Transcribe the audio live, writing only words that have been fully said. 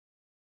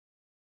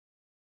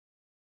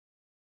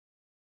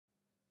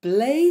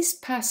Blaise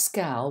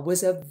Pascal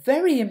was a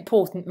very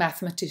important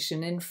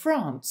mathematician in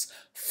France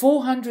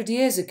 400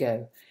 years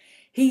ago.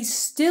 He's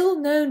still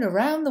known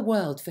around the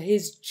world for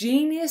his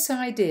genius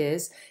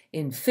ideas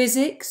in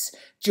physics,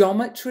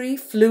 geometry,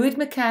 fluid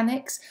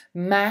mechanics,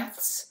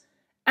 maths,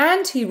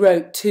 and he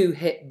wrote 2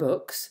 hit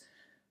books.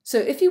 So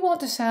if you want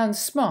to sound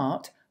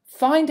smart,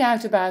 find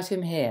out about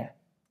him here.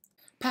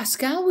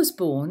 Pascal was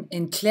born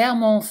in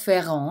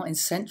Clermont-Ferrand in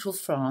central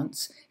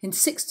France in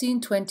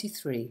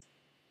 1623.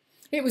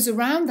 It was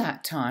around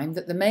that time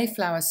that the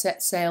Mayflower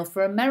set sail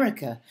for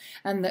America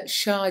and that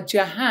Shah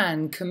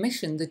Jahan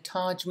commissioned the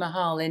Taj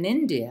Mahal in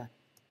India.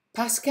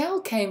 Pascal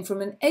came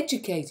from an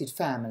educated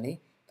family,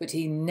 but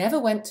he never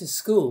went to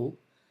school.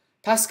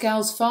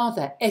 Pascal's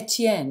father,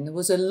 Etienne,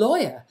 was a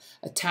lawyer,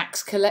 a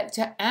tax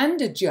collector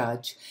and a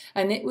judge,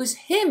 and it was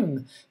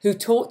him who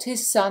taught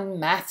his son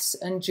maths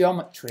and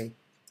geometry.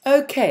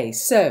 Okay,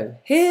 so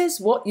here's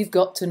what you've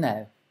got to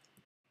know.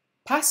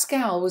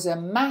 Pascal was a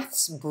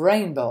maths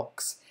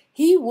brainbox.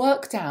 He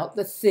worked out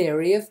the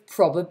theory of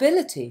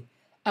probability,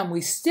 and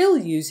we still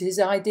use his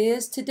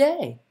ideas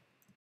today.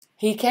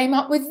 He came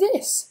up with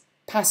this,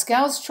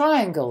 Pascal's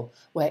triangle,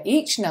 where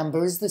each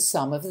number is the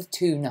sum of the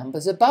 2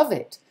 numbers above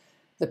it.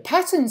 The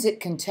patterns it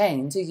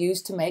contains are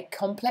used to make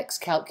complex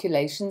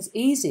calculations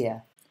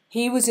easier.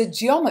 He was a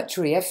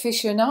geometry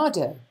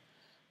aficionado.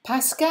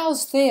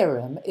 Pascal's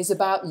theorem is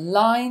about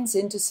lines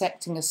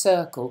intersecting a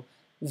circle.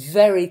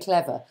 Very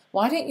clever.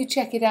 Why don't you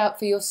check it out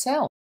for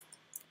yourself?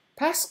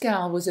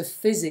 Pascal was a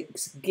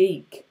physics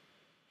geek.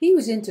 He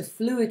was into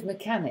fluid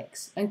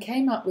mechanics and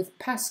came up with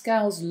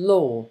Pascal's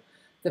law.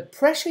 The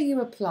pressure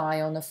you apply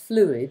on a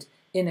fluid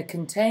in a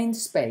contained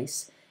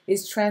space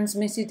is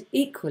transmitted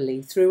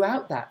equally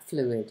throughout that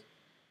fluid.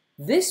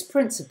 This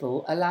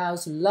principle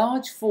allows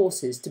large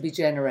forces to be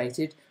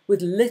generated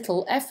with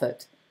little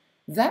effort.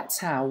 That's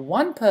how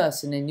one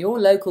person in your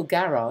local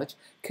garage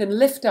can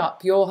lift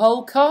up your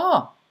whole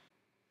car.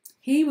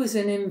 He was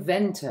an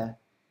inventor.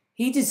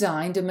 He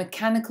designed a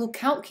mechanical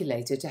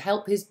calculator to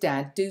help his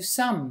dad do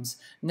sums,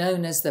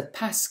 known as the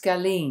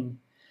Pascaline.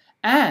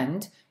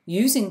 And,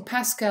 using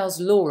Pascal's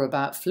law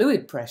about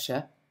fluid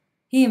pressure,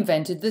 he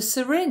invented the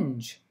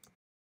syringe.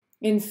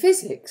 In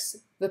physics,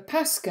 the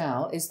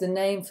Pascal is the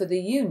name for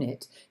the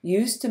unit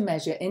used to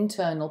measure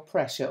internal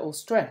pressure or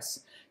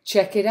stress.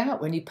 Check it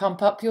out when you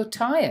pump up your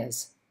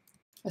tyres.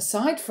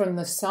 Aside from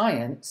the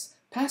science,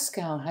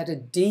 Pascal had a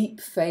deep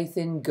faith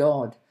in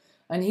God,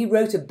 and he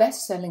wrote a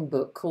best-selling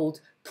book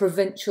called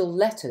Provincial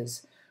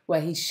Letters,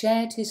 where he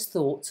shared his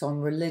thoughts on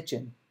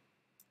religion.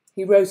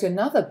 He wrote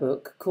another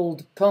book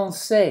called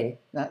Prose,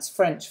 that's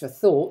French for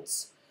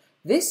thoughts.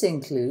 This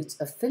includes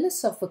a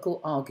philosophical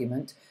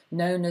argument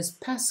known as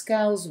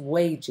Pascal's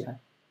wager.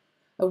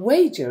 A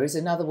wager is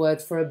another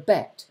word for a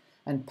bet,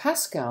 and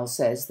Pascal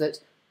says that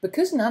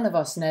because none of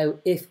us know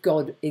if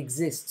God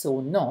exists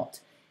or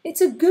not,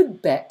 it's a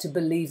good bet to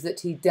believe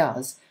that he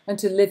does and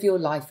to live your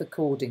life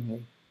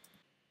accordingly.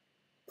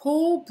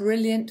 Poor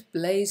brilliant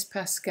Blaise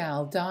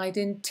Pascal died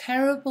in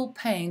terrible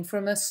pain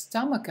from a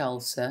stomach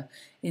ulcer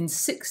in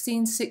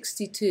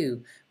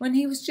 1662 when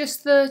he was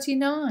just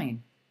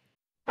 39.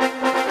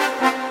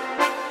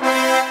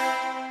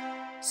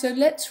 So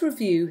let's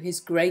review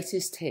his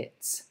greatest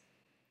hits.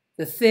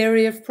 The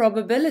theory of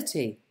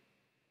probability,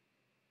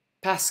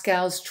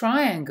 Pascal's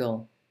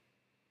triangle,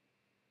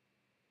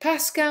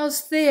 Pascal's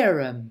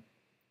theorem,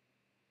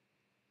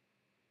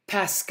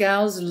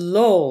 Pascal's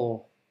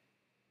law,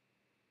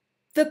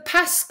 the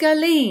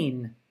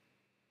Pascaline,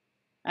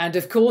 and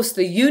of course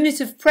the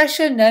unit of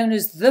pressure known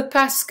as the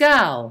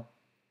Pascal.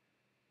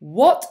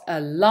 What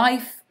a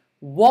life,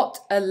 what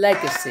a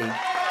legacy.